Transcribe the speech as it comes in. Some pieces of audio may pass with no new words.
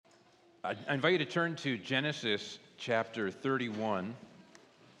I invite you to turn to Genesis chapter 31,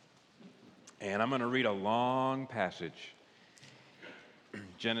 and I'm going to read a long passage.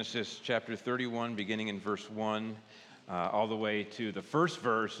 Genesis chapter 31, beginning in verse 1, all the way to the first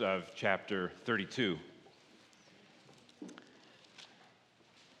verse of chapter 32.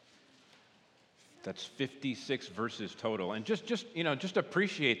 That's 56 verses total. And just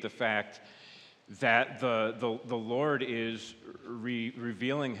appreciate the fact that the Lord is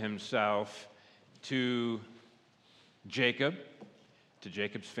revealing himself to Jacob, to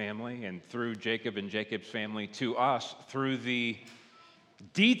Jacob's family, and through Jacob and Jacob's family to us through the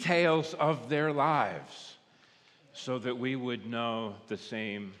details of their lives, so that we would know the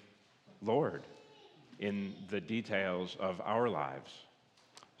same Lord in the details of our lives.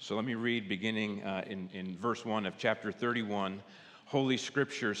 So let me read beginning in verse 1 of chapter 31. Holy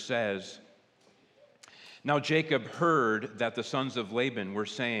Scripture says, "Now Jacob heard that the sons of Laban were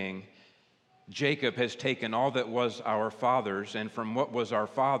saying, 'Jacob has taken all that was our father's, and from what was our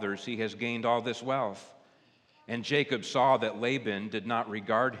father's he has gained all this wealth.' And Jacob saw that Laban did not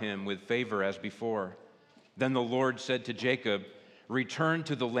regard him with favor as before. Then the Lord said to Jacob, 'Return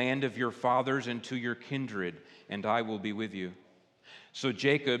to the land of your fathers and to your kindred, and I will be with you.' So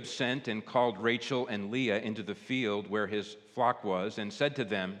Jacob sent and called Rachel and Leah into the field where his flock was, and said to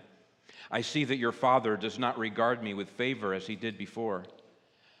them, 'I see that your father does not regard me with favor as he did before.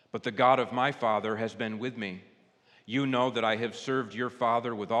 But the God of my father has been with me. You know that I have served your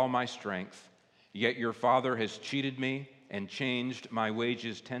father with all my strength, yet your father has cheated me and changed my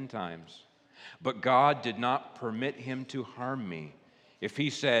wages 10 times. But God did not permit him to harm me. If he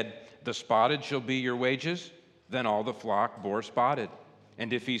said, "The spotted shall be your wages," then all the flock bore spotted.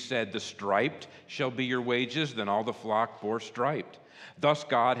 And if he said, "The striped shall be your wages," then all the flock bore striped. Thus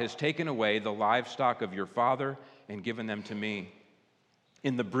God has taken away the livestock of your father and given them to me.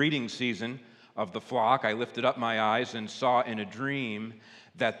 In the breeding season of the flock, I lifted up my eyes and saw in a dream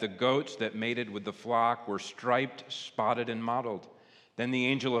that the goats that mated with the flock were striped, spotted, and mottled. Then the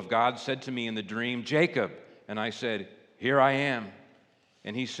angel of God said to me in the dream, "Jacob." And I said, "Here I am."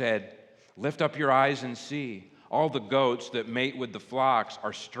 And he said, "Lift up your eyes and see. All the goats that mate with the flocks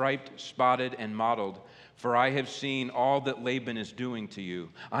are striped, spotted, and mottled. For I have seen all that Laban is doing to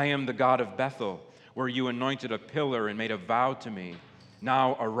you. I am the God of Bethel, where you anointed a pillar and made a vow to me.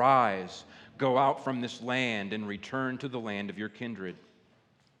 Now arise, go out from this land and return to the land of your kindred."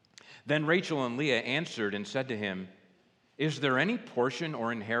 Then Rachel and Leah answered and said to him, "Is there any portion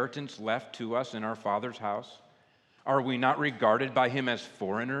or inheritance left to us in our father's house? Are we not regarded by him as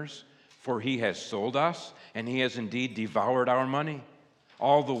foreigners? For he has sold us, and he has indeed devoured our money.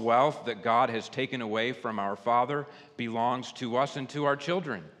 All the wealth that God has taken away from our father belongs to us and to our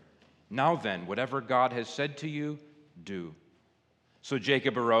children. Now then, whatever God has said to you, do." So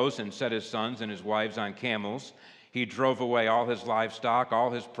Jacob arose and set his sons and his wives on camels. He drove away all his livestock,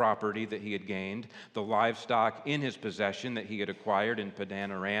 all his property that he had gained, the livestock in his possession that he had acquired in Padan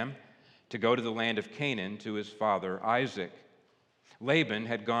Aram, to go to the land of Canaan to his father Isaac. Laban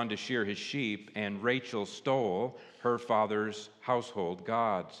had gone to shear his sheep, and Rachel stole her father's household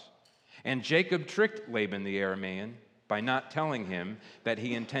gods. And Jacob tricked Laban the Aramean by not telling him that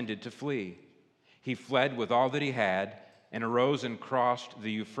he intended to flee. He fled with all that he had, and arose and crossed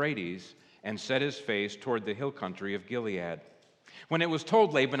the Euphrates, and set his face toward the hill country of Gilead. When it was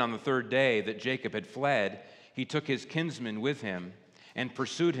told Laban on the 3rd day that Jacob had fled, he took his kinsmen with him, and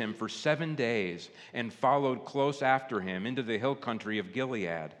pursued him for 7 days, and followed close after him into the hill country of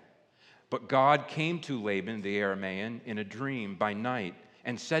Gilead. But God came to Laban the Aramean in a dream by night,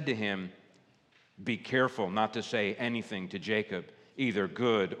 and said to him, "Be careful not to say anything to Jacob, either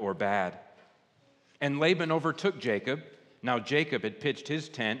good or bad." And Laban overtook Jacob. Now Jacob had pitched his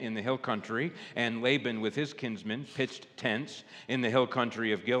tent in the hill country, and Laban with his kinsmen pitched tents in the hill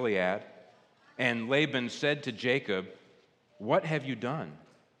country of Gilead. And Laban said to Jacob, "What have you done,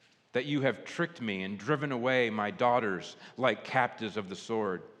 that you have tricked me and driven away my daughters like captives of the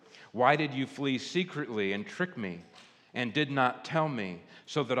sword? Why did you flee secretly and trick me, and did not tell me,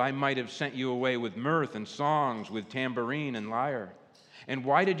 so that I might have sent you away with mirth and songs, with tambourine and lyre? And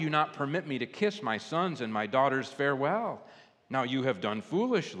why did you not permit me to kiss my sons and my daughters farewell? Now you have done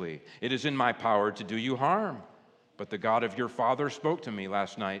foolishly. It is in my power to do you harm. But the God of your father spoke to me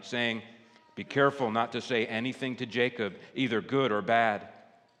last night, saying, 'Be careful not to say anything to Jacob, either good or bad.'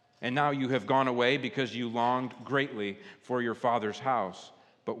 And now you have gone away because you longed greatly for your father's house.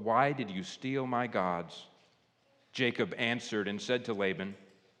 But why did you steal my gods?" Jacob answered and said to Laban,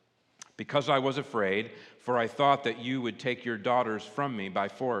 "Because I was afraid, for I thought that you would take your daughters from me by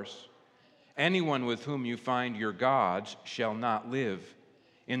force. Anyone with whom you find your gods shall not live.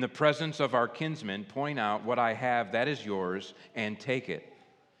 In the presence of our kinsmen, point out what I have that is yours, and take it."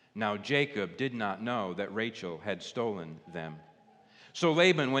 Now Jacob did not know that Rachel had stolen them. So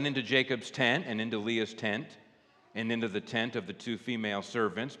Laban went into Jacob's tent and into Leah's tent and into the tent of the two female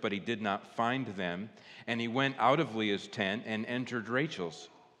servants, but he did not find them. And he went out of Leah's tent and entered Rachel's.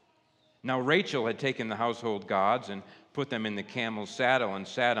 Now Rachel had taken the household gods and put them in the camel's saddle and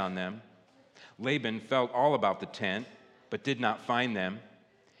sat on them. Laban felt all about the tent, but did not find them.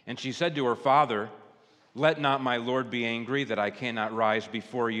 And she said to her father, "Let not my lord be angry that I cannot rise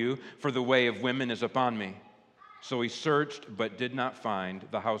before you, for the way of women is upon me." So he searched, but did not find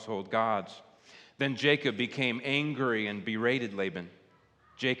the household gods. Then Jacob became angry and berated Laban.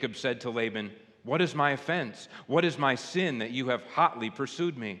 Jacob said to Laban, "What is my offense? What is my sin that you have hotly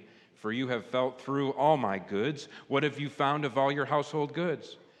pursued me? For you have felt through all my goods. What have you found of all your household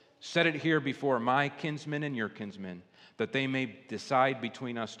goods? Set it here before my kinsmen and your kinsmen, that they may decide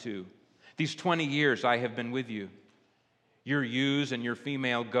between us two. These 20 years I have been with you. Your ewes and your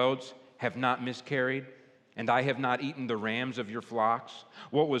female goats have not miscarried, and I have not eaten the rams of your flocks.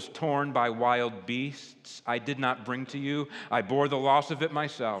 What was torn by wild beasts I did not bring to you. I bore the loss of it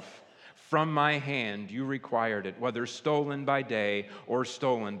myself. From my hand you required it, whether stolen by day or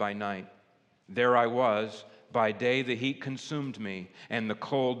stolen by night. There I was. By day the heat consumed me, and the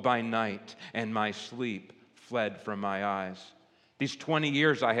cold by night, and my sleep fled from my eyes. These 20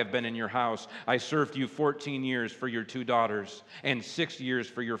 years I have been in your house. I served you 14 years for your 2 daughters, and 6 years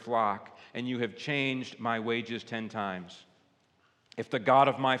for your flock, and you have changed my wages 10 times. If the God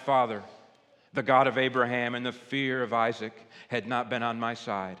of my father, the God of Abraham, and the fear of Isaac had not been on my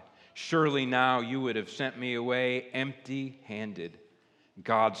side, surely now you would have sent me away empty-handed.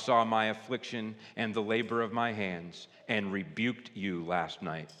 God saw my affliction and the labor of my hands, and rebuked you last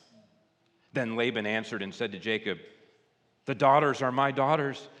night." Then Laban answered and said to Jacob, "The daughters are my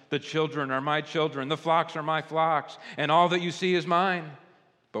daughters, the children are my children, the flocks are my flocks, and all that you see is mine.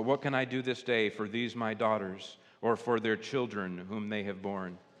 But what can I do this day for these my daughters, or for their children whom they have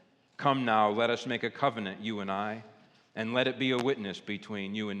borne? Come now, let us make a covenant, you and I, and let it be a witness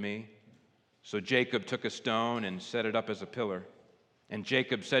between you and me." So Jacob took a stone and set it up as a pillar. And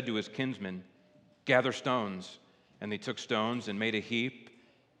Jacob said to his kinsmen, "Gather stones." And they took stones and made a heap,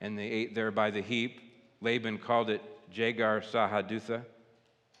 and they ate there by the heap. Laban called it Jagar Sahadutha,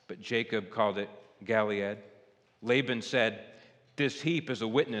 but Jacob called it Galeed. Laban said, "This heap is a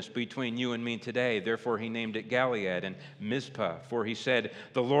witness between you and me today." Therefore he named it Galeed and Mizpah, for he said,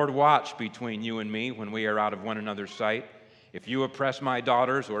 "The Lord watch between you and me when we are out of one another's sight. If you oppress my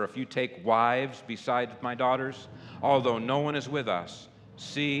daughters, or if you take wives besides my daughters, although no one is with us,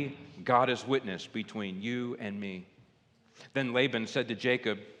 see, God is witness between you and me." Then Laban said to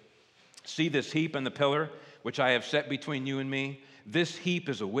Jacob, "See this heap and the pillar, which I have set between you and me? This heap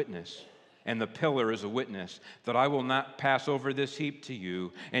is a witness, and the pillar is a witness, that I will not pass over this heap to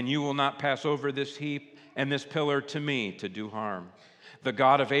you, and you will not pass over this heap and this pillar to me to do harm. The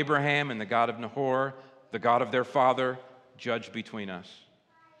God of Abraham and the God of Nahor, the God of their father, judge between us."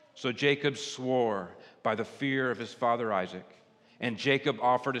 So Jacob swore by the fear of his father Isaac, and Jacob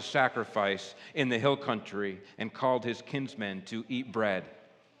offered a sacrifice in the hill country and called his kinsmen to eat bread.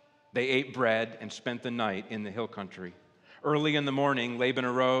 They ate bread and spent the night in the hill country. Early in the morning, Laban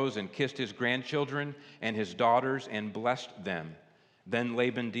arose and kissed his grandchildren and his daughters and blessed them. Then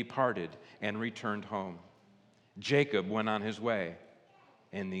Laban departed and returned home. Jacob went on his way,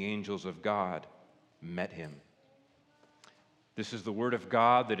 and the angels of God met him. This is the word of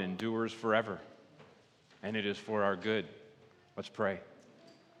God that endures forever, and it is for our good. Let's pray.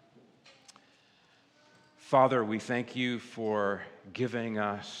 Father, we thank you for giving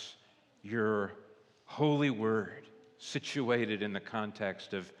us your holy word situated in the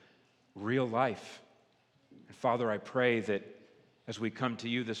context of real life. And Father, I pray that as we come to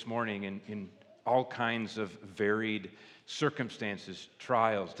you this morning in all kinds of varied circumstances,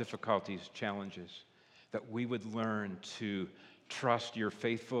 trials, difficulties, challenges, that we would learn to trust your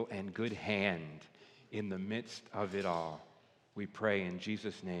faithful and good hand in the midst of it all. We pray in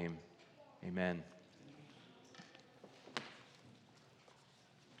Jesus' name, amen.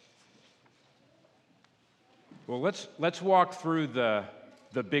 Well, let's walk through the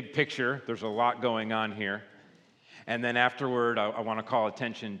big picture. There's a lot going on here. And then afterward, I want to call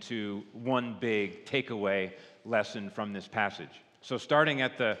attention to one big takeaway lesson from this passage. So starting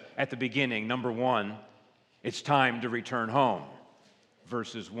at the beginning, number 1, it's time to return home,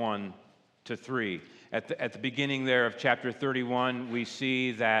 verses 1 to 3. At the beginning there of chapter 31, we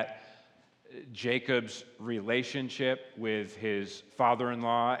see that Jacob's relationship with his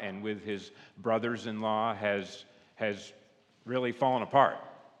father-in-law and with his brothers-in-law has really fallen apart.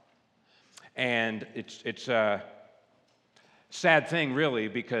 And it's a sad thing, really,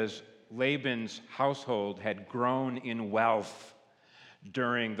 because Laban's household had grown in wealth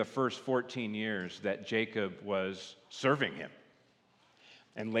during the first 14 years that Jacob was serving him.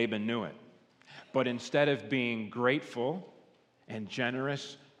 And Laban knew it. But instead of being grateful and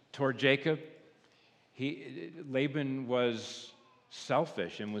generous toward Jacob, Laban was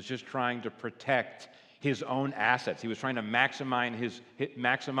selfish and was just trying to protect his own assets. He was trying to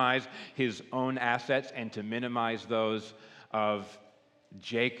maximize his own assets and to minimize those of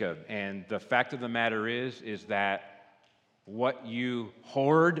Jacob. And the fact of the matter is that what you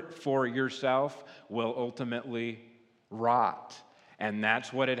hoard for yourself will ultimately rot. And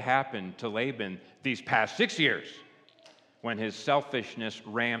that's what had happened to Laban these past 6 years, when his selfishness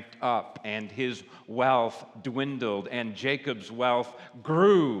ramped up and his wealth dwindled and Jacob's wealth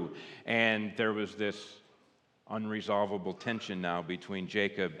grew. And there was this unresolvable tension now between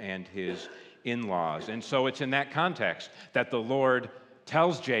Jacob and his in-laws. And so it's in that context that the Lord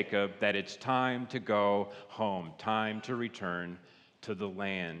tells Jacob that it's time to go home, time to return to the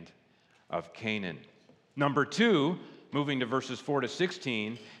land of Canaan. Number 2, moving to verses 4 to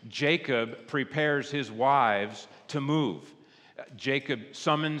 16, Jacob prepares his wives to move. Jacob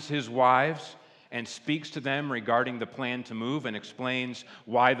summons his wives and speaks to them regarding the plan to move and explains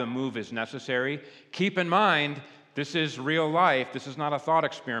why the move is necessary. Keep in mind, this is real life. This is not a thought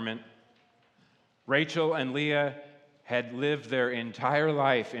experiment. Rachel and Leah had lived their entire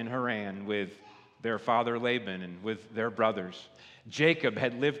life in Haran with their father Laban and with their brothers. Jacob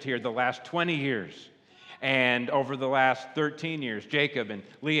had lived here the last 20 years. And over the last 13 years, Jacob and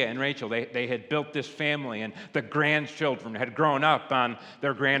Leah and Rachel, they had built this family, and the grandchildren had grown up on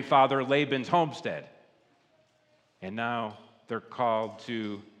their grandfather Laban's homestead. And now they're called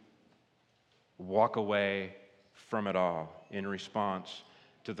to walk away from it all in response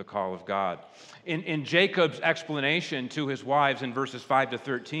to the call of God. In Jacob's explanation to his wives in verses 5 to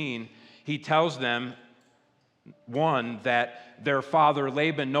 13, he tells them, one, that their father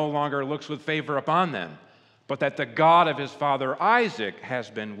Laban no longer looks with favor upon them, but that the God of his father Isaac has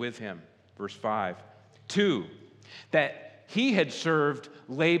been with him. Verse 5. 2, that he had served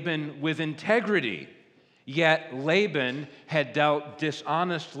Laban with integrity, yet Laban had dealt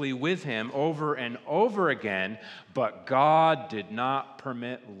dishonestly with him over and over again, but God did not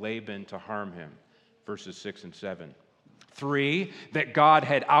permit Laban to harm him. Verses 6 and 7. 3, that God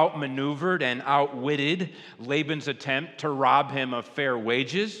had outmaneuvered and outwitted Laban's attempt to rob him of fair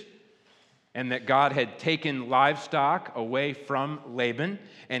wages, and that God had taken livestock away from Laban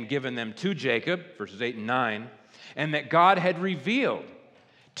and given them to Jacob, verses 8 and 9, and that God had revealed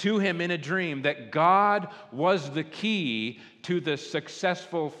to him in a dream that God was the key to the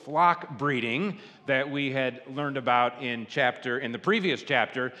successful flock breeding that we had learned about in the previous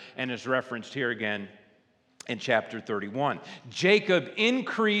chapter and is referenced here again in chapter 31. Jacob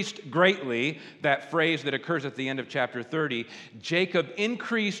increased greatly, that phrase that occurs at the end of chapter 30. Jacob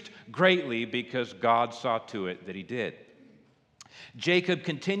increased greatly because God saw to it that he did. Jacob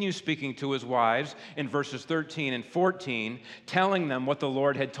continues speaking to his wives in verses 13 and 14, telling them what the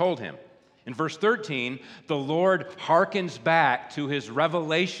Lord had told him. In verse 13, the Lord hearkens back to his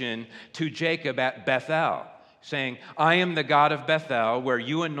revelation to Jacob at Bethel, saying, I am the God of Bethel, where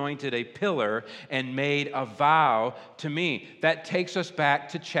you anointed a pillar and made a vow to me. That takes us back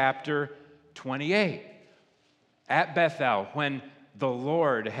to chapter 28. At Bethel, when the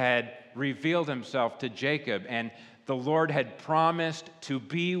Lord had revealed himself to Jacob, and the Lord had promised to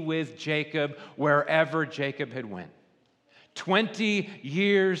be with Jacob wherever Jacob had went. 20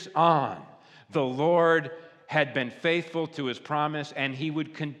 years on, the Lord had been faithful to his promise, and he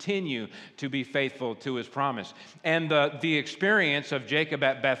would continue to be faithful to his promise. And the experience of Jacob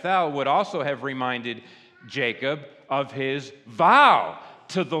at Bethel would also have reminded Jacob of his vow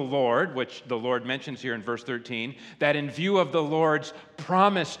to the Lord, which the Lord mentions here in verse 13, that in view of the Lord's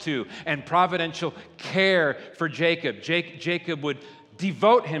promise to and providential care for Jacob, Jacob would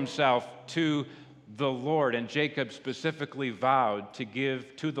devote himself to the Lord, and Jacob specifically vowed to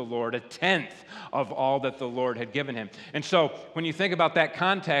give to the Lord 1/10 of all that the Lord had given him. And so when you think about that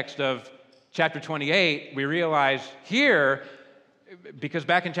context of chapter 28, we realize here, because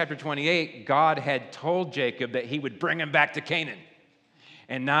back in chapter 28, God had told Jacob that he would bring him back to Canaan.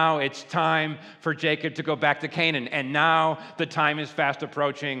 And now it's time for Jacob to go back to Canaan. And now the time is fast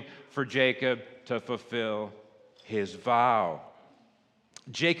approaching for Jacob to fulfill his vow.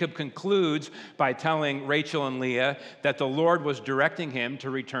 Jacob concludes by telling Rachel and Leah that the Lord was directing him to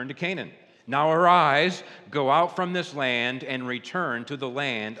return to Canaan. Now arise, go out from this land, and return to the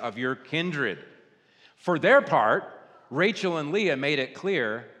land of your kindred. For their part, Rachel and Leah made it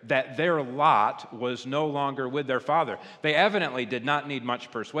clear that their lot was no longer with their father. They evidently did not need much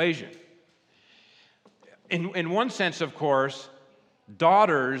persuasion. In one sense, of course,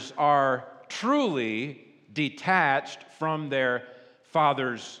 daughters are truly detached from their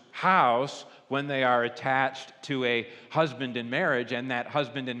father's house when they are attached to a husband in marriage, and that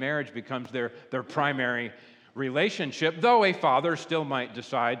husband in marriage becomes their primary relationship, though a father still might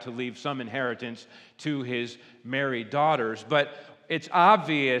decide to leave some inheritance to his married daughters. But it's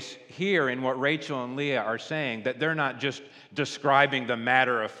obvious here in what Rachel and Leah are saying that they're not just describing the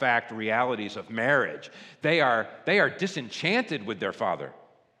matter-of-fact realities of marriage. They are disenchanted with their father.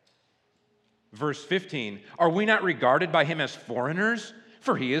 Verse 15, "Are we not regarded by him as foreigners?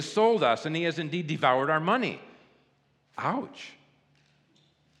 For he has sold us, and he has indeed devoured our money." Ouch.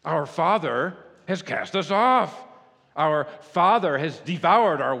 Our father has cast us off. Our father has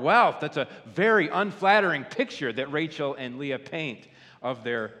devoured our wealth. That's a very unflattering picture that Rachel and Leah paint of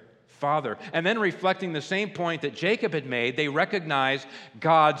their father. And then, reflecting the same point that Jacob had made, they recognize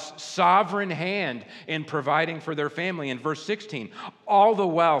God's sovereign hand in providing for their family. In verse 16, "All the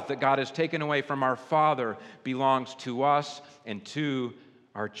wealth that God has taken away from our father belongs to us and to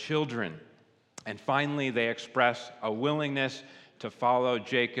our children." And finally, they express a willingness to follow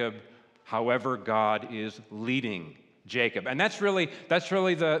Jacob however God is leading Jacob. And that's really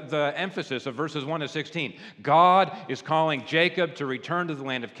the emphasis of verses 1 to 16. God is calling Jacob to return to the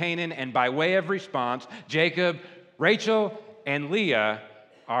land of Canaan, and by way of response, Jacob, Rachel, and Leah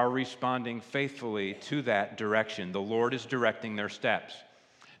are responding faithfully to that direction. The Lord is directing their steps.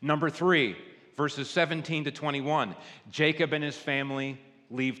 Number 3, verses 17 to 21, Jacob and his family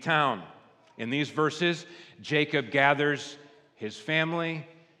leave town. In these verses, Jacob gathers his family,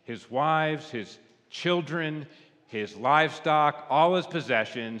 his wives, his children, his livestock, all his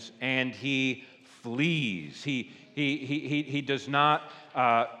possessions, and he flees. He does not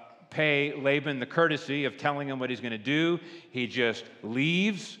pay Laban the courtesy of telling him what he's going to do. He just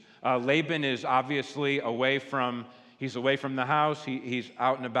leaves. Laban is obviously away from the house. He's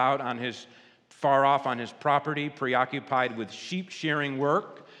out and about far off on his property, preoccupied with sheep shearing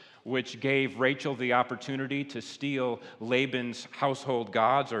work, which gave Rachel the opportunity to steal Laban's household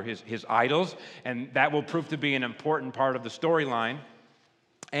gods or his idols, and that will prove to be an important part of the storyline.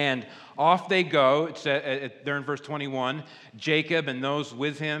 And off they go. It's there in verse 21, Jacob and those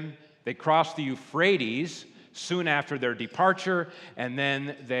with him, they cross the Euphrates soon after their departure, and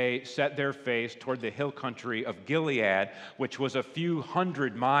then they set their face toward the hill country of Gilead, which was a few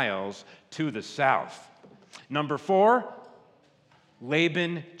hundred miles to the south. Number 4,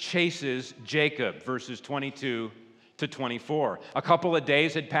 Laban chases Jacob, verses 22 to 24. A couple of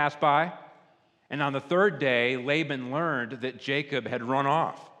days had passed by, and on the third day, Laban learned that Jacob had run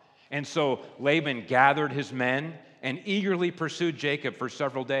off. And so Laban gathered his men and eagerly pursued Jacob for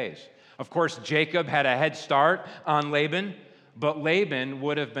several days. Of course, Jacob had a head start on Laban, but Laban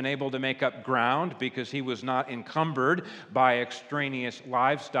would have been able to make up ground because he was not encumbered by extraneous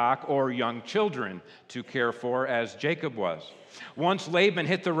livestock or young children to care for as Jacob was. Once Laban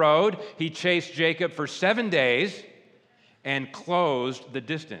hit the road, he chased Jacob for 7 days and closed the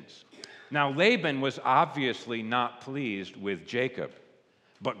distance. Now, Laban was obviously not pleased with Jacob,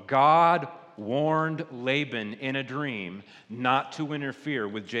 but God warned Laban in a dream not to interfere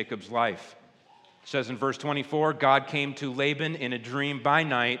with Jacob's life. It says in verse 24, God came to Laban in a dream by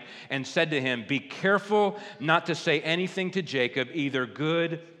night and said to him, "Be careful not to say anything to Jacob, either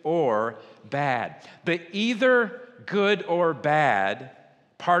good or bad." The either good or bad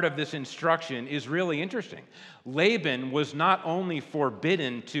part of this instruction is really interesting. Laban was not only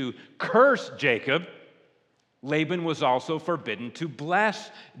forbidden to curse Jacob, Laban was also forbidden to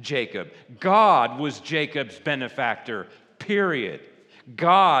bless Jacob. God was Jacob's benefactor, period.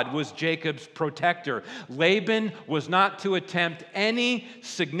 God was Jacob's protector. Laban was not to attempt any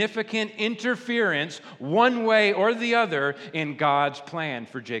significant interference one way or the other in God's plan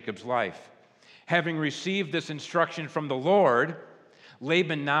for Jacob's life. Having received this instruction from the Lord,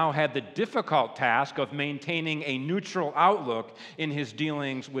 Laban now had the difficult task of maintaining a neutral outlook in his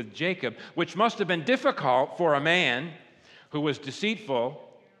dealings with Jacob, which must have been difficult for a man who was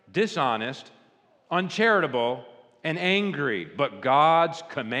deceitful, dishonest, uncharitable, and angry. But God's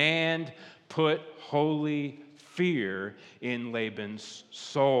command put holy fear in Laban's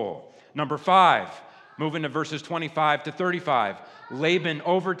soul. Number 5, moving to verses 25 to 35, Laban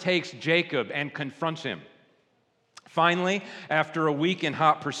overtakes Jacob and confronts him. Finally, after a week in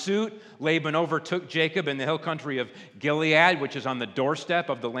hot pursuit, Laban overtook Jacob in the hill country of Gilead, which is on the doorstep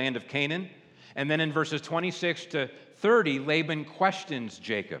of the land of Canaan. And then in verses 26 to 30, Laban questions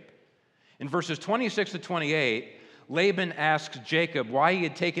Jacob. In verses 26 to 28, Laban asks Jacob why he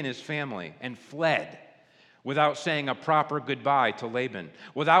had taken his family and fled without saying a proper goodbye to Laban,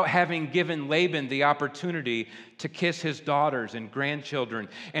 without having given Laban the opportunity to kiss his daughters and grandchildren,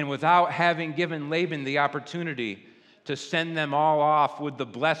 and without having given Laban the opportunity to send them all off with the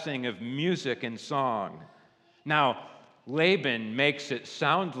blessing of music and song. Now, Laban makes it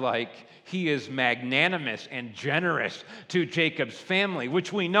sound like he is magnanimous and generous to Jacob's family,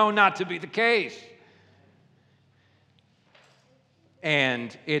 which we know not to be the case.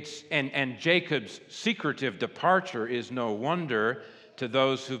 And Jacob's secretive departure is no wonder to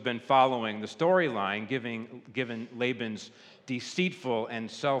those who've been following the storyline, given Laban's deceitful and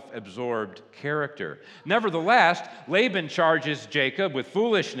self-absorbed character. Nevertheless, Laban charges Jacob with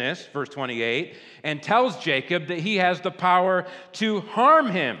foolishness, verse 28, and tells Jacob that he has the power to harm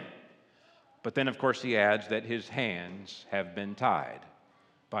him. But then, of course, he adds that his hands have been tied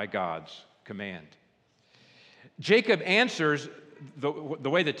by God's command. Jacob answers, the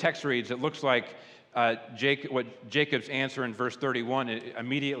way the text reads, it looks like what Jacob's answer in verse 31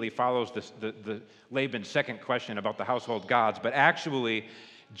 immediately follows the Laban's second question about the household gods. But actually,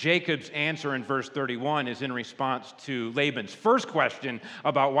 Jacob's answer in verse 31 is in response to Laban's first question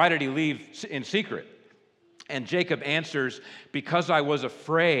about why did he leave in secret. And Jacob answers, because I was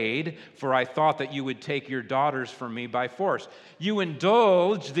afraid, for I thought that you would take your daughters from me by force. You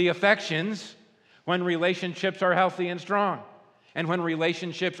indulge the affections when relationships are healthy and strong. And when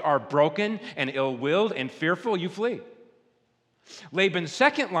relationships are broken and ill-willed and fearful, you flee. Laban's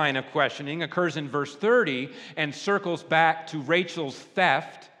second line of questioning occurs in verse 30 and circles back to Rachel's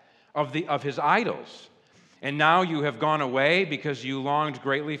theft of his idols. And now you have gone away because you longed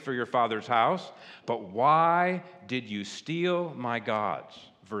greatly for your father's house. But why did you steal my gods?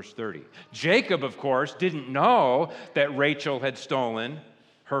 Verse 30. Jacob, of course, didn't know that Rachel had stolen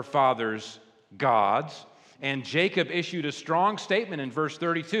her father's gods. And Jacob issued a strong statement in verse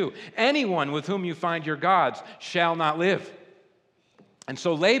 32. Anyone with whom you find your gods shall not live. And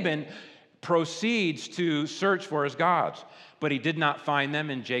so Laban proceeds to search for his gods. But he did not find them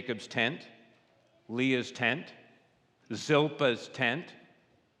in Jacob's tent, Leah's tent, Zilpah's tent,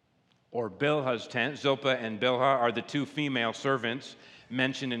 or Bilhah's tent. Zilpah and Bilhah are the two female servants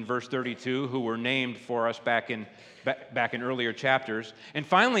mentioned in verse 32 who were named for us back in earlier chapters. And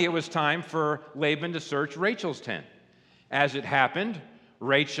finally, it was time for Laban to search Rachel's tent. As it happened,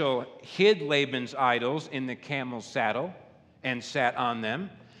 Rachel hid Laban's idols in the camel's saddle and sat on them.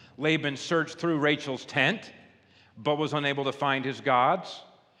 Laban searched through Rachel's tent, but was unable to find his gods.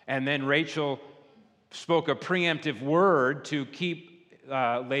 And then Rachel spoke a preemptive word to keep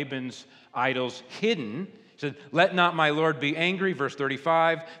Laban's idols hidden. Said, let not my Lord be angry, verse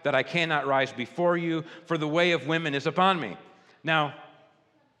 35, that I cannot rise before you, for the way of women is upon me. Now,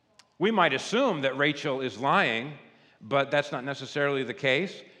 we might assume that Rachel is lying, but that's not necessarily the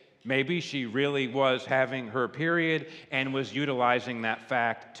case. Maybe she really was having her period and was utilizing that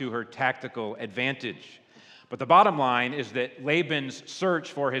fact to her tactical advantage. But the bottom line is that Laban's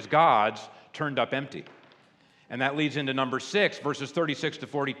search for his gods turned up empty. And that leads into number 6, verses 36 to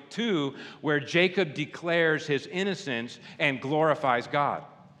 42, where Jacob declares his innocence and glorifies God.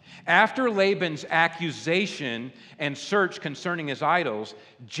 After Laban's accusation and search concerning his idols,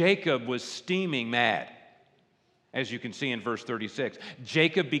 Jacob was steaming mad. As you can see in verse 36,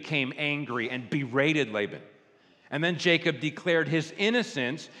 Jacob became angry and berated Laban. And then Jacob declared his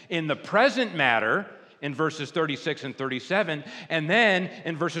innocence in the present matter in verses 36 and 37. And then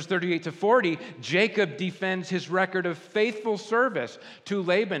in verses 38 to 40, Jacob defends his record of faithful service to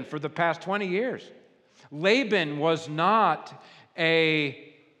Laban for the past 20 years. Laban was not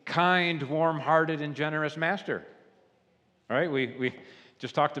a kind, warm-hearted, and generous master. All right, we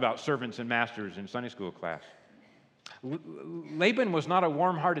just talked about servants and masters in Sunday school class. Laban was not a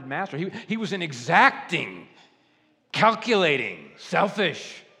warm-hearted master. He was an exacting, calculating,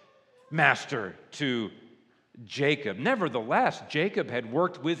 selfish master to Jacob. Nevertheless, Jacob had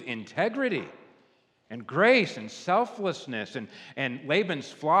worked with integrity and grace and selflessness, and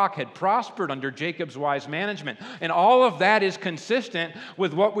Laban's flock had prospered under Jacob's wise management. And all of that is consistent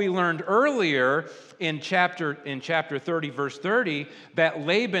with what we learned earlier in chapter 30, verse 30, that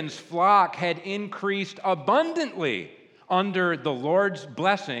Laban's flock had increased abundantly under the Lord's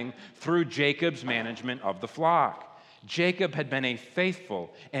blessing through Jacob's management of the flock. Jacob had been a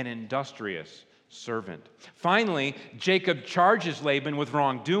faithful and industrious servant. Finally, Jacob charges Laban with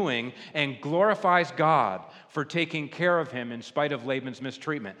wrongdoing and glorifies God for taking care of him in spite of Laban's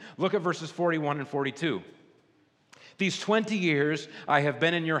mistreatment. Look at verses 41 and 42. These 20 years I have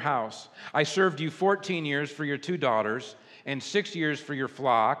been in your house. I served you 14 years for your 2 daughters and 6 years for your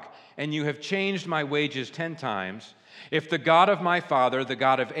flock, and you have changed my wages 10 times. If the God of my father, the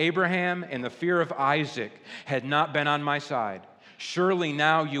God of Abraham and the fear of Isaac, had not been on my side, surely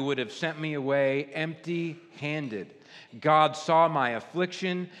now you would have sent me away empty-handed. God saw my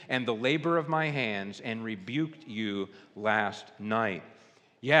affliction and the labor of my hands and rebuked you last night."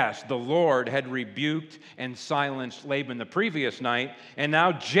 Yes, the Lord had rebuked and silenced Laban the previous night, and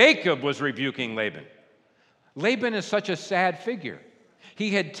now Jacob was rebuking Laban. Laban is such a sad figure.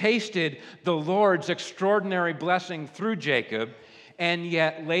 He had tasted the Lord's extraordinary blessing through Jacob, and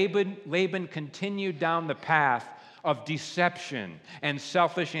yet Laban continued down the path of deception and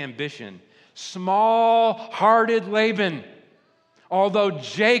selfish ambition. Small-hearted Laban, although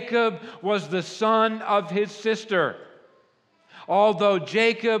Jacob was the son of his sister, although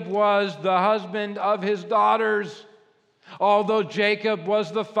Jacob was the husband of his daughters, although Jacob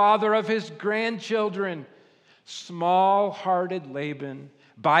was the father of his grandchildren, small-hearted Laban,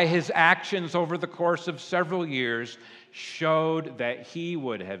 by his actions over the course of several years, showed that he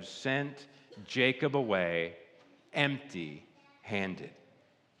would have sent Jacob away empty-handed.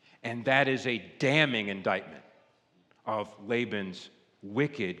 And that is a damning indictment of Laban's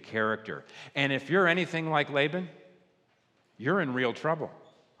wicked character. And if you're anything like Laban, you're in real trouble.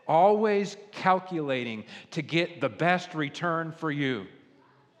 Always calculating to get the best return for you.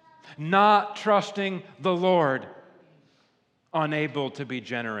 Not trusting the Lord, unable to be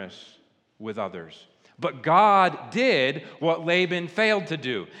generous with others. But God did what Laban failed to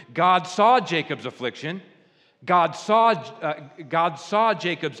do. God saw Jacob's affliction. God saw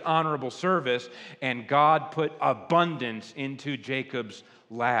Jacob's honorable service, and God put abundance into Jacob's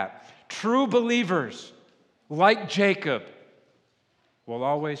lap. True believers, like Jacob, will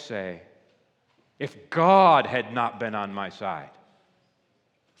always say, if God had not been on my side,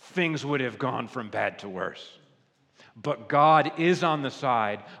 things would have gone from bad to worse. But God is on the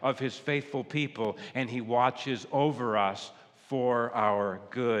side of his faithful people, and he watches over us for our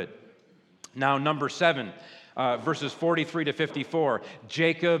good. Now, number 7, verses 43 to 54,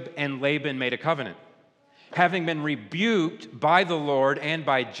 Jacob and Laban made a covenant. Having been rebuked by the Lord and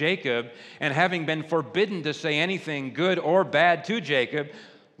by Jacob, and having been forbidden to say anything good or bad to Jacob,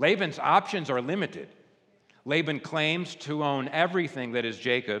 Laban's options are limited. Laban claims to own everything that is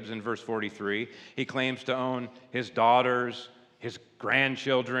Jacob's in verse 43. He claims to own his daughters, his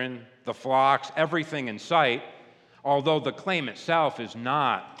grandchildren, the flocks, everything in sight, although the claim itself is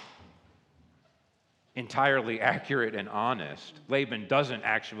not entirely accurate and honest. Laban doesn't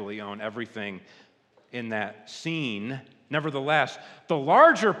actually own everything in that scene. Nevertheless, the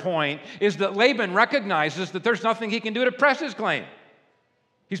larger point is that Laban recognizes that there's nothing he can do to press his claim.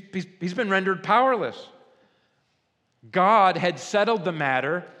 He's been rendered powerless. God had settled the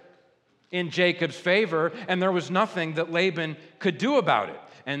matter in Jacob's favor, and there was nothing that Laban could do about it.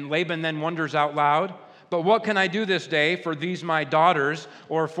 And Laban then wonders out loud, "But what can I do this day for these my daughters,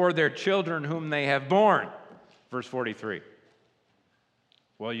 or for their children whom they have borne?" Verse 43.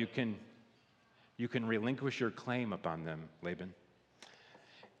 Well, you can relinquish your claim upon them, Laban.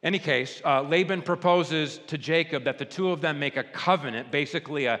 Any case, Laban proposes to Jacob that the two of them make a covenant,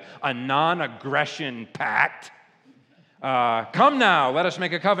 basically a non-aggression pact. Come now, let us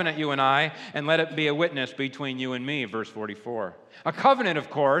make a covenant, you and I, and let it be a witness between you and me, verse 44. A covenant, of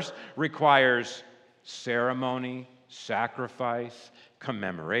course, requires ceremony, sacrifice,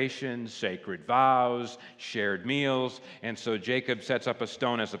 commemoration, sacred vows, shared meals. And so Jacob sets up a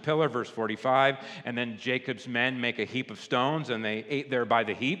stone as a pillar, verse 45, and then Jacob's men make a heap of stones, and they ate there by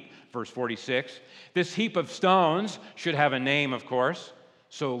the heap, verse 46. This heap of stones should have a name, of course.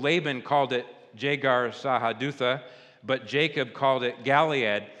 So Laban called it Jagar Sahadutha, but Jacob called it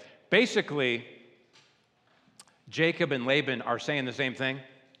Galeed. Basically, Jacob and Laban are saying the same thing,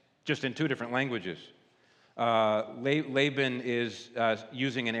 just in two different languages. Laban is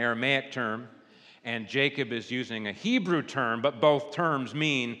using an Aramaic term, and Jacob is using a Hebrew term, but both terms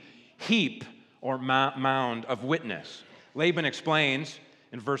mean heap or mound of witness. Laban explains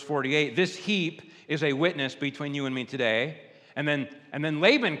in verse 48, this heap is a witness between you and me today. And then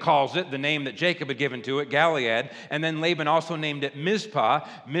Laban calls it the name that Jacob had given to it, Galeed. And then Laban also named it Mizpah.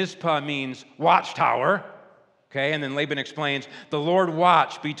 Mizpah means watchtower. Okay, and then Laban explains, the Lord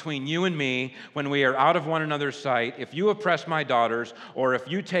watch between you and me when we are out of one another's sight. If you oppress my daughters, or if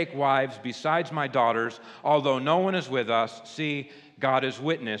you take wives besides my daughters, although no one is with us, see, God is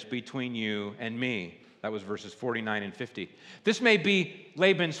witness between you and me. That was verses 49 and 50. This may be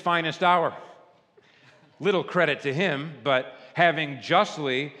Laban's finest hour. Little credit to him, but having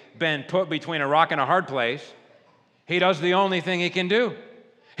justly been put between a rock and a hard place, he does the only thing he can do.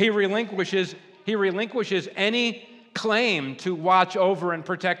 He relinquishes any claim to watch over and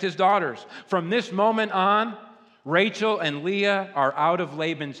protect his daughters. From this moment on, Rachel and Leah are out of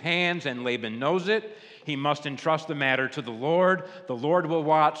Laban's hands, and Laban knows it. He must entrust the matter to the Lord. The Lord will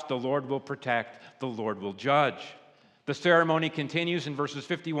watch, the Lord will protect, the Lord will judge. The ceremony continues in verses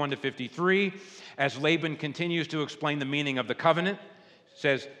 51 to 53 as Laban continues to explain the meaning of the covenant. It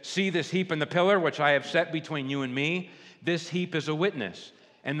says, "See this heap and the pillar which I have set between you and me. This heap is a witness,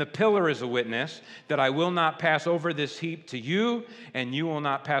 and the pillar is a witness, that I will not pass over this heap to you, and you will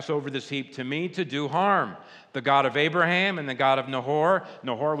not pass over this heap to me to do harm. The God of Abraham and the God of Nahor,"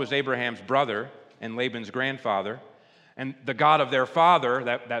 Nahor was Abraham's brother and Laban's grandfather, "and the God of their father,"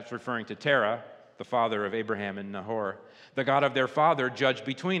 that's referring to Terah, the father of Abraham and Nahor, "the God of their father judge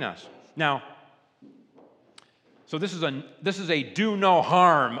between us." Now, so this is a do no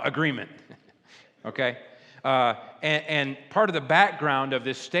harm agreement, okay? And part of the background of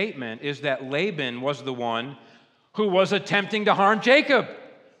this statement is that Laban was the one who was attempting to harm Jacob,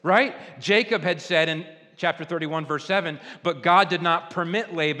 right? Jacob had said in chapter 31, verse 7, "But God did not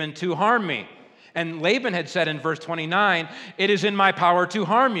permit Laban to harm me." And Laban had said in verse 29, "It is in my power to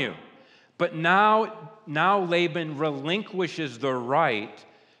harm you." But now Laban relinquishes the right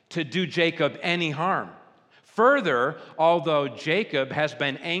to do Jacob any harm. Further, although Jacob has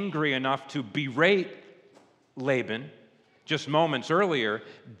been angry enough to berate Laban just moments earlier,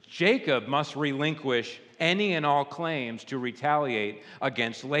 Jacob must relinquish any and all claims to retaliate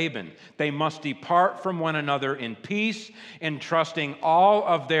against Laban. They must depart from one another in peace, entrusting all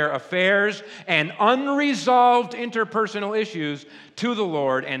of their affairs and unresolved interpersonal issues to the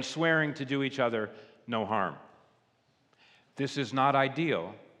Lord and swearing to do each other no harm. This is not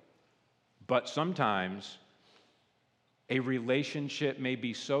ideal, but sometimes a relationship may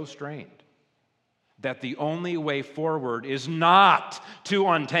be so strained that the only way forward is not to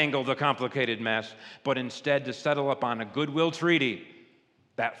untangle the complicated mess, but instead to settle upon a goodwill treaty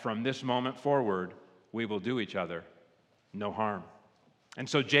that from this moment forward, we will do each other no harm. And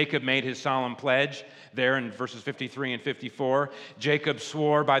so Jacob made his solemn pledge there in verses 53 and 54. Jacob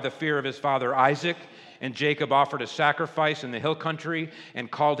swore by the fear of his father Isaac, and Jacob offered a sacrifice in the hill country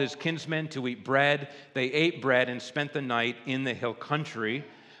and called his kinsmen to eat bread. They ate bread and spent the night in the hill country.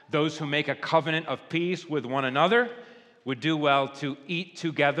 Those who make a covenant of peace with one another would do well to eat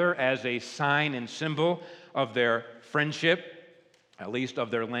together as a sign and symbol of their friendship, at least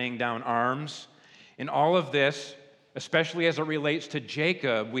of their laying down arms. In all of this, especially as it relates to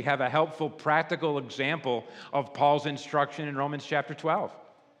Jacob, we have a helpful practical example of Paul's instruction in Romans chapter 12.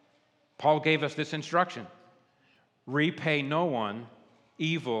 Paul gave us this instruction: repay no one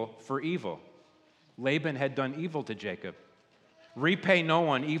evil for evil. Laban had done evil to Jacob. Repay no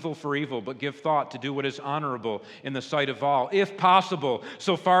one evil for evil, but give thought to do what is honorable in the sight of all. If possible,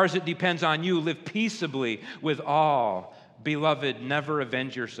 so far as it depends on you, live peaceably with all. Beloved, never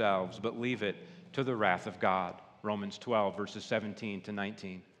avenge yourselves, but leave it to the wrath of God. Romans 12, verses 17 to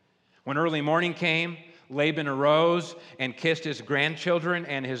 19. When early morning came, Laban arose and kissed his grandchildren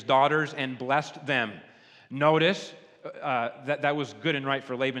and his daughters and blessed them. Notice that was good and right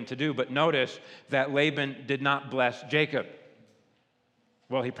for Laban to do, but notice that Laban did not bless Jacob.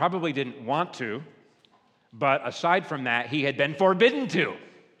 Well, he probably didn't want to, but aside from that, he had been forbidden to.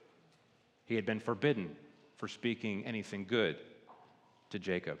 He had been forbidden for speaking anything good to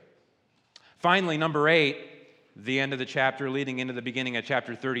Jacob. Finally, number 8, the end of the chapter leading into the beginning of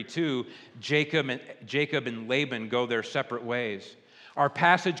chapter 32, Jacob and Laban go their separate ways. Our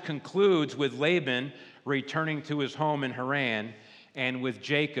passage concludes with Laban returning to his home in Haran and with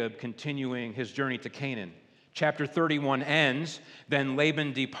Jacob continuing his journey to Canaan. Chapter 31 ends, then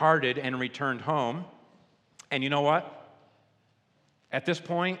Laban departed and returned home. And you know what? At this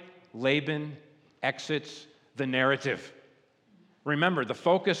point, Laban exits the narrative. Remember, the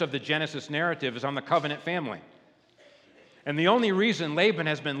focus of the Genesis narrative is on the covenant family. And the only reason Laban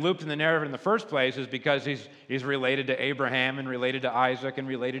has been looped in the narrative in the first place is because he's related to Abraham and related to Isaac and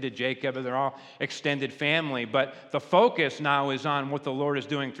related to Jacob, and they're all extended family. But the focus now is on what the Lord is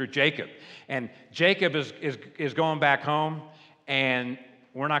doing through Jacob. And Jacob is going back home, and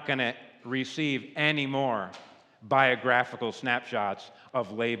we're not going to receive any more biographical snapshots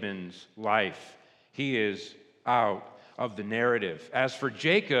of Laban's life. He is out of the narrative. As for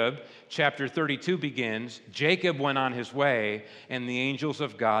Jacob, chapter 32 begins, Jacob went on his way, and the angels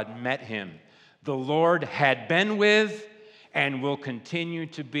of God met him. The Lord had been with and will continue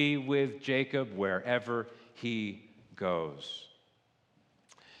to be with Jacob wherever he goes.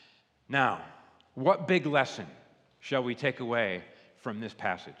 Now, what big lesson shall we take away from this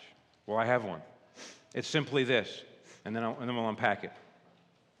passage? Well, I have one. It's simply this, and then we'll unpack it.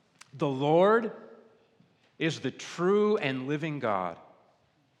 The Lord is the true and living God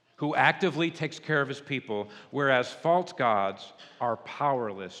who actively takes care of his people, whereas false gods are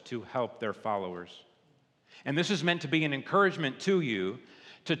powerless to help their followers. And this is meant to be an encouragement to you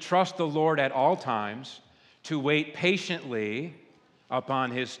to trust the Lord at all times, to wait patiently upon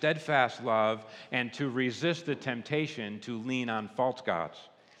his steadfast love, and to resist the temptation to lean on false gods.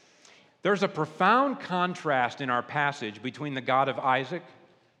 There's a profound contrast in our passage between the God of Isaac,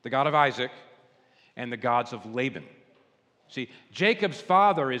 and the gods of Laban. See, Jacob's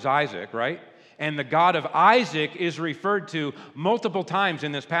father is Isaac, right? And the God of Isaac is referred to multiple times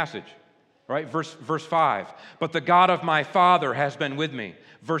in this passage, right? Verse 5, but the God of my father has been with me.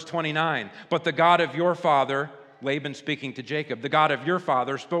 Verse 29, but the God of your father, Laban speaking to Jacob, the God of your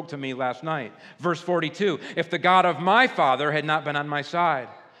father spoke to me last night. Verse 42, if the God of my father had not been on my side.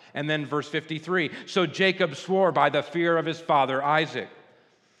 And then verse 53, so Jacob swore by the fear of his father Isaac.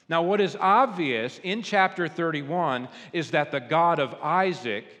 Now, what is obvious in chapter 31 is that the God of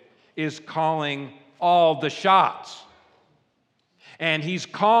Isaac is calling all the shots. And he's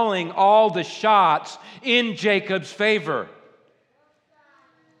calling all the shots in Jacob's favor.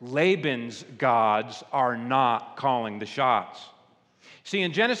 Laban's gods are not calling the shots. See,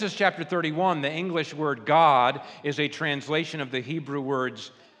 in Genesis chapter 31, the English word God is a translation of the Hebrew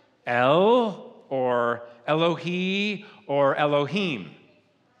words El, or Elohi, or Elohim.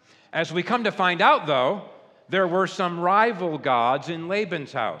 As we come to find out, though, there were some rival gods in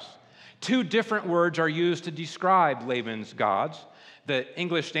Laban's house. Two different words are used to describe Laban's gods. The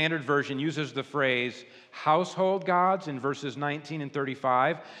English Standard Version uses the phrase household gods in verses 19 and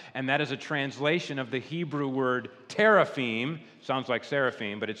 35, and that is a translation of the Hebrew word teraphim. Sounds like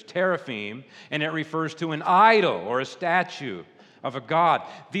seraphim, but it's teraphim, and it refers to an idol or a statue of a god.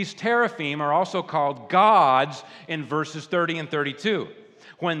 These teraphim are also called gods in verses 30 and 32.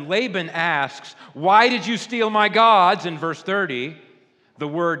 When Laban asks, why did you steal my gods, in verse 30, the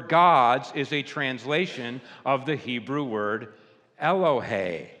word gods is a translation of the Hebrew word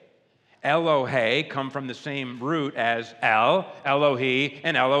Elohe. Elohe come from the same root as El, Elohi,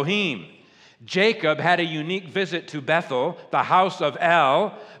 and Elohim. Jacob had a unique visit to Bethel, the house of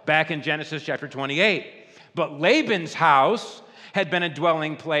El, back in Genesis chapter 28. But Laban's house had been a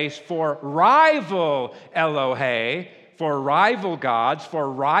dwelling place for rival Elohe, for rival gods,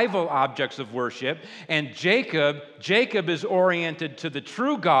 for rival objects of worship. And Jacob is oriented to the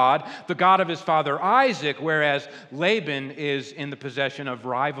true God, the God of his father Isaac, whereas Laban is in the possession of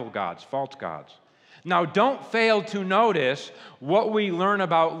rival gods, false gods. Now, don't fail to notice what we learn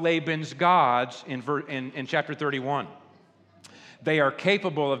about Laban's gods in chapter 31. They are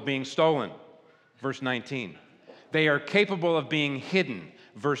capable of being stolen, verse 19. They are capable of being hidden,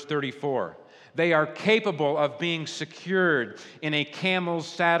 verse 34. They are capable of being secured in a camel's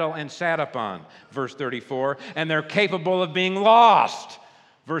saddle and sat upon, verse 34. And they're capable of being lost,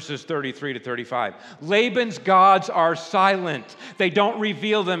 verses 33 to 35. Laban's gods are silent. They don't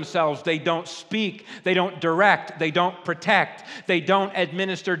reveal themselves. They don't speak. They don't direct. They don't protect. They don't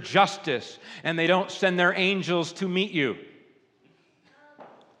administer justice. And they don't send their angels to meet you.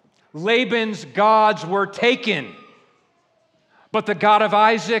 Laban's gods were taken. But the God of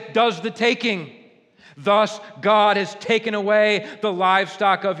Isaac does the taking. Thus, God has taken away the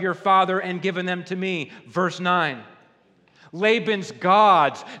livestock of your father and given them to me. Verse 9. Laban's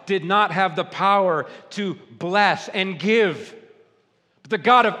gods did not have the power to bless and give. But the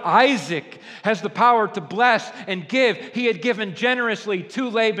God of Isaac has the power to bless and give. He had given generously to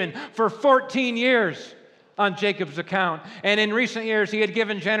Laban for 14 years on Jacob's account. And in recent years, he had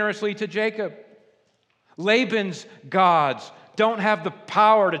given generously to Jacob. Laban's gods don't have the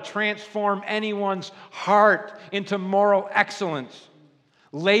power to transform anyone's heart into moral excellence.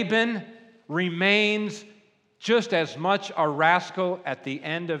 Laban remains just as much a rascal at the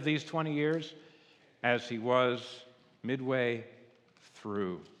end of these 20 years as he was midway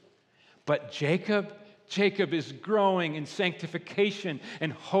through. But Jacob is growing in sanctification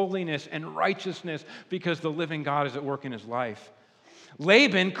and holiness and righteousness because the living God is at work in his life.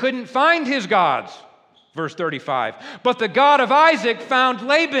 Laban couldn't find his gods. Verse 35, but the God of Isaac found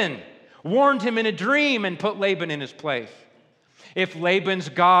Laban, warned him in a dream, and put Laban in his place. If Laban's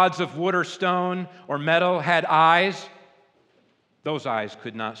gods of wood or stone or metal had eyes, those eyes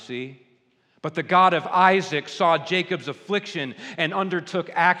could not see. But the God of Isaac saw Jacob's affliction and undertook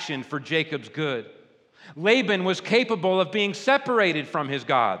action for Jacob's good. Laban was capable of being separated from his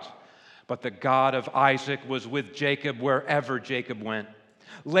gods, but the God of Isaac was with Jacob wherever Jacob went.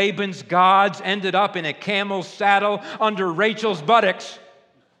 Laban's gods ended up in a camel's saddle under Rachel's buttocks.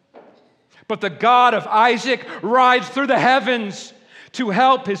 But the God of Isaac rides through the heavens to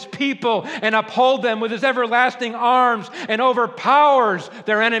help his people and uphold them with his everlasting arms, and overpowers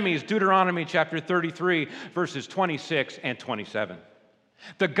their enemies. Deuteronomy chapter 33, verses 26 and 27.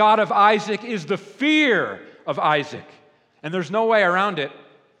 The God of Isaac is the fear of Isaac, and there's no way around it.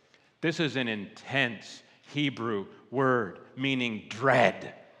 This is an intense Hebrew word meaning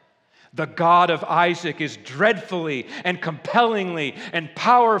dread. The God of Isaac is dreadfully and compellingly and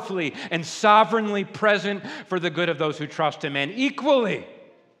powerfully and sovereignly present for the good of those who trust him. And equally,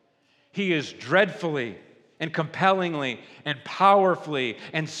 he is dreadfully and compellingly and powerfully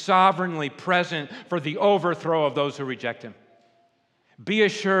and sovereignly present for the overthrow of those who reject him. Be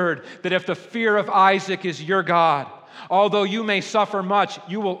assured that if the fear of Isaac is your God, although you may suffer much,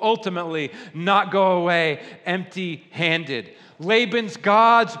 you will ultimately not go away empty-handed. Laban's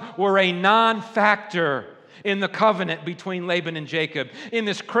gods were a non-factor in the covenant between Laban and Jacob. In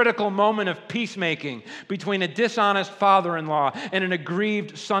this critical moment of peacemaking between a dishonest father-in-law and an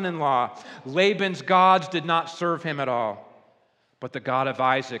aggrieved son-in-law, Laban's gods did not serve him at all. But the God of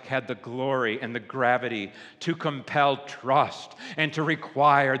Isaac had the glory and the gravity to compel trust and to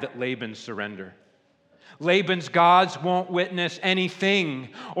require that Laban surrender. Laban's gods won't witness anything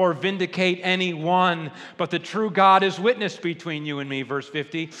or vindicate anyone, but the true God is witness between you and me, verse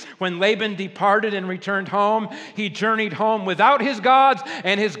 50. When Laban departed and returned home, he journeyed home without his gods,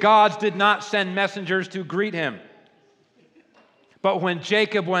 and his gods did not send messengers to greet him. But when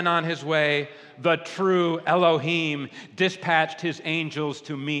Jacob went on his way, the true Elohim dispatched his angels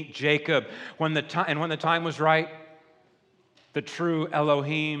to meet Jacob. When the time was right, the true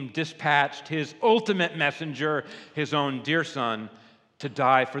Elohim dispatched his ultimate messenger, his own dear son, to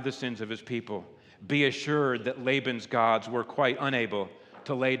die for the sins of his people. Be assured that Laban's gods were quite unable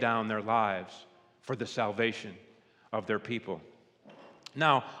to lay down their lives for the salvation of their people.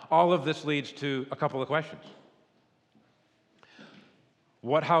 Now, all of this leads to a couple of questions.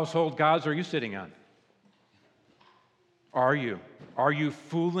 What household gods are you sitting on? Are you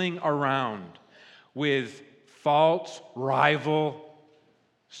fooling around with false, rival,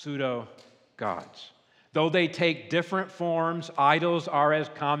 pseudo-gods? Though they take different forms, idols are as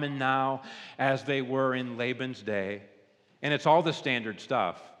common now as they were in Laban's day. And it's all the standard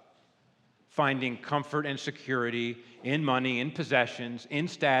stuff. Finding comfort and security in money, in possessions, in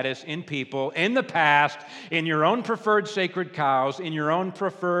status, in people, in the past, in your own preferred sacred cows, in your own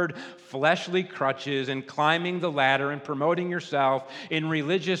preferred fleshly crutches, and climbing the ladder and promoting yourself, in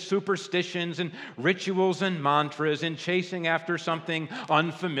religious superstitions and rituals and mantras, in chasing after something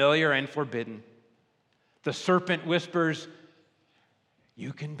unfamiliar and forbidden. The serpent whispers,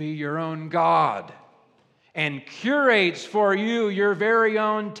 "You can be your own God," and curates for you your very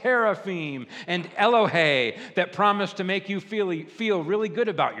own teraphim and Elohe that promise to make you feel really good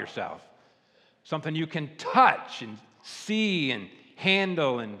about yourself. Something you can touch and see and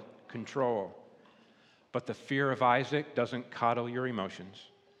handle and control. But the fear of Isaac doesn't coddle your emotions.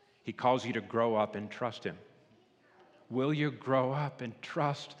 He calls you to grow up and trust him. Will you grow up and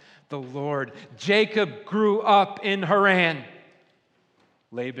trust the Lord? Jacob grew up in Haran.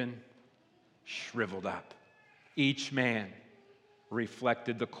 Laban shriveled up. Each man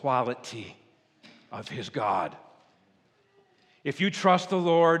reflected the quality of his God. If you trust the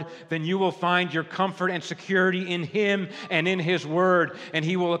Lord, then you will find your comfort and security in him and in his word, and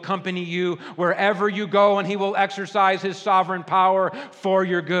he will accompany you wherever you go, and he will exercise his sovereign power for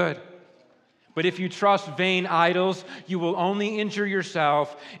your good. But if you trust vain idols, you will only injure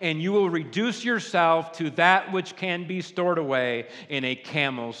yourself, and you will reduce yourself to that which can be stored away in a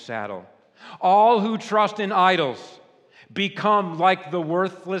camel's saddle. All who trust in idols become like the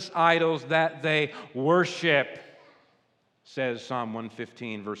worthless idols that they worship, says Psalm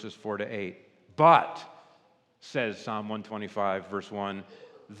 115, verses 4 to 8. But, says Psalm 125, verse 1,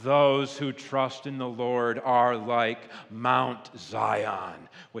 those who trust in the Lord are like Mount Zion,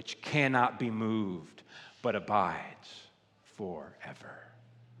 which cannot be moved, but abides forever.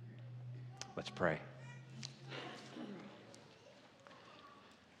 Let's pray.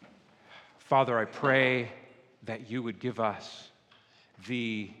 Father, I pray that you would give us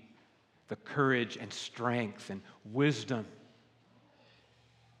the courage and strength and wisdom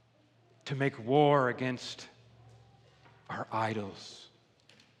to make war against our idols.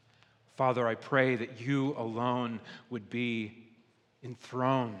 Father, I pray that you alone would be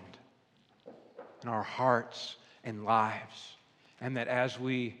enthroned in our hearts and lives, and that as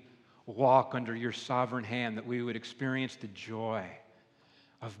we walk under your sovereign hand, that we would experience the joy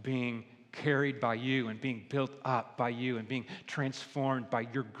of being carried by you and being built up by you and being transformed by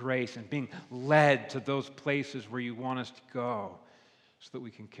your grace and being led to those places where you want us to go so that we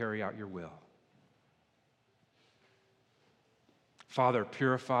can carry out your will. Father,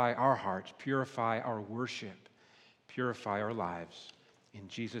 purify our hearts, purify our worship, purify our lives. In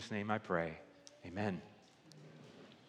Jesus' name I pray, amen.